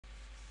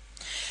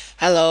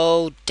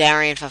Hello,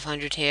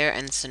 Darian500 here,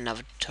 and this is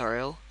another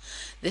tutorial.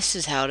 This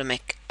is how to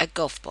make a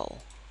golf ball.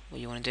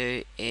 What you want to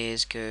do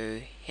is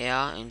go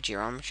here in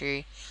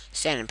geometry,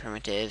 standard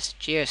primitives,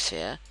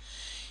 geosphere.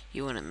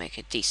 You want to make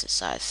a decent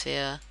sized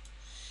sphere,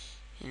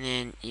 and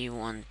then you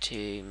want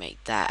to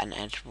make that an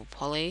editable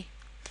poly.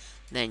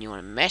 Then you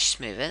want to mesh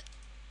smooth it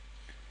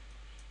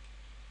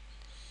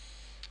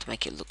to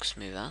make it look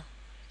smoother,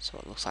 so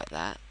it looks like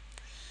that.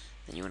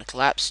 Then you want to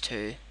collapse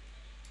to,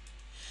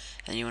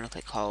 and you want to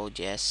click hold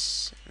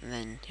yes, and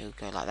then it'll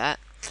go like that.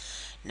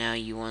 Now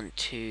you want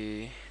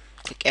to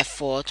click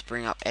F4 to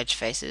bring up edge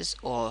faces,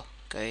 or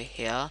go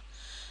here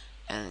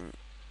and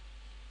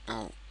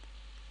oh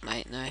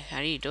wait, no, how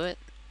do you do it?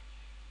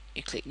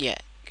 You click, yeah,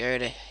 go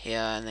to here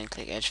and then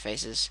click edge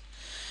faces,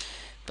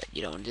 but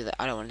you don't want to do that.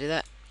 I don't want to do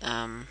that.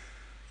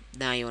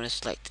 Now you want to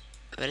select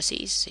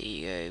vertices, so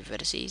you go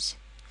vertices,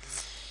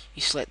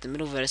 you select the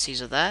middle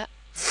vertices of that,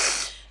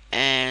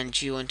 and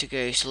you want to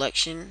go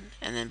selection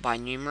and then by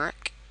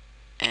numeric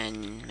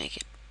and make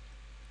it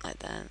like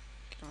that.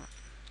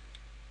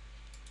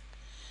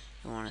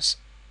 You want to,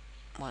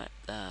 what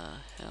the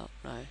hell,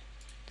 no,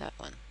 that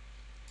one.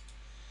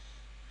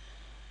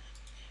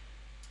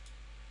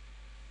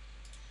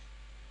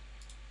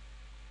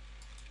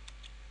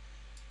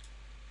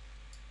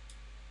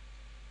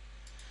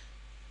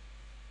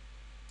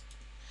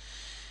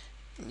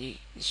 It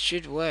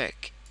should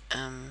work.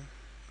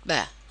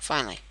 There,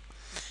 finally,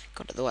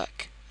 got it to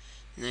work.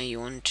 Now you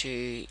want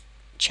to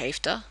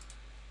chafter,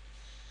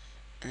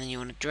 and then you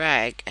want to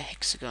drag a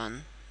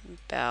hexagon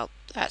about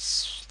that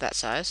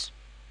size.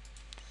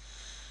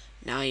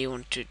 Now you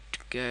want to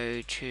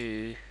go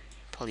to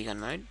polygon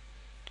mode.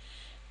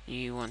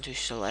 You want to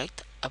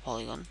select a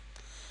polygon,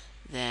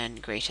 then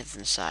greater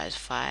than size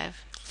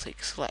 5,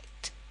 click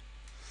select.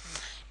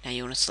 Now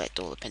you want to select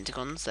all the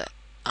pentagons that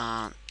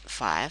aren't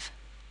 5.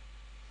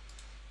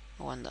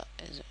 One that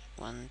is it?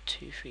 1,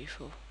 2, 3,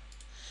 4.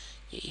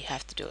 Yeah, you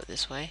have to do it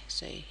this way.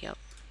 So yep.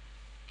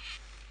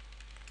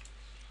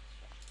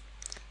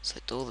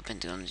 Select all the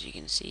pentagons you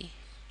can see.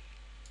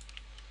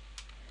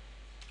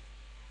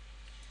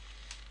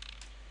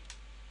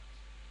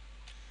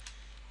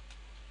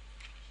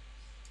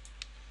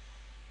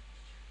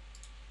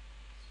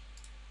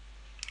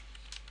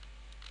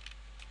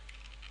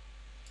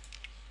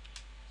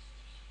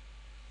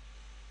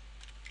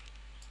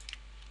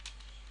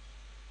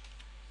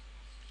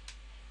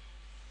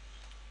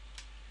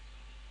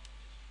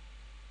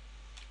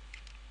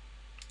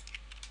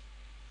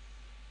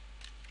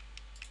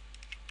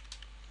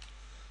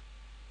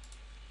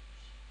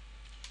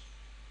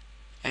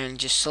 And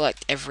just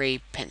select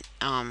every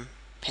pentagon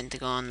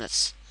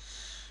that's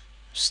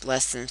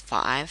less than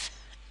 5,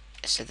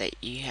 so that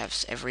you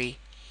have every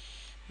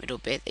middle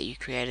bit that you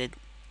created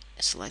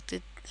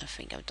selected. I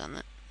think I've done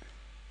that.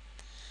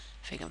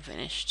 I think I'm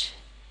finished.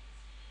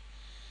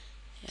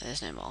 Yeah,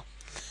 there's no more.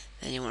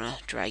 Then you want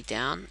to drag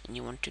down and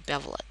you want to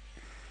bevel it.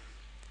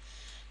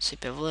 So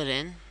bevel it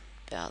in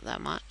about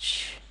that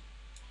much,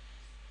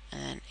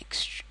 and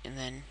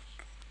then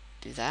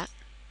do that.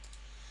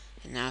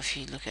 And now if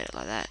you look at it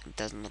like that, it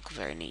doesn't look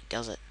very neat,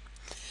 does it?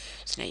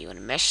 So now you want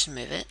to mesh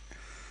smooth it.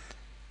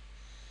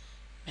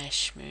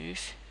 Mesh smooth,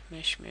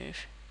 mesh smooth.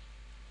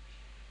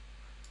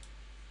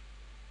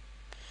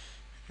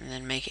 And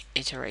then make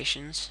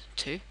iterations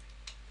too.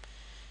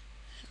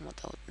 And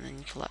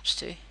then collapse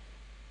to.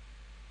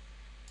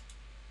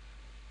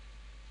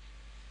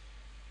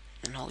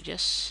 And hold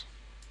yes.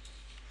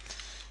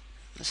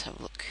 Let's have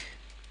a look.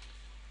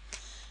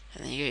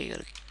 And then you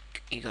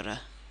got a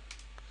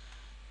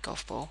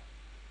golf ball.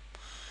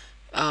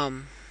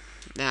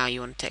 Now you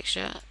want a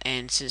texture,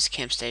 and since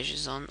Camtasia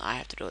is on, I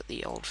have to do it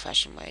the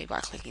old-fashioned way by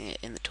clicking it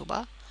in the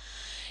toolbar.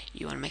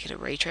 You want to make it a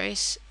ray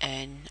trace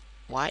and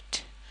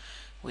white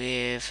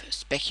with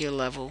specular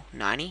level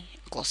 90,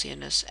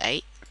 glossiness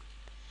 8.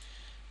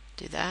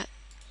 Do that,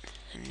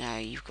 and now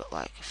you've got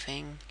like a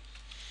thing.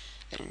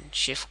 Then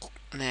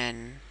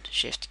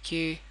shift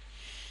Q,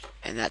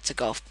 and that's your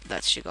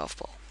golf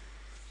ball.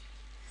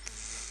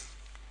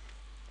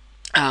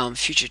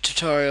 Future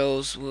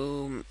tutorials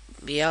will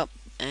be up,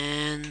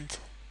 and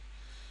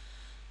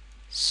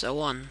so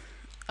on.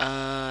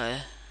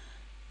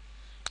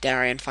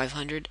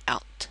 Darian500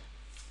 out.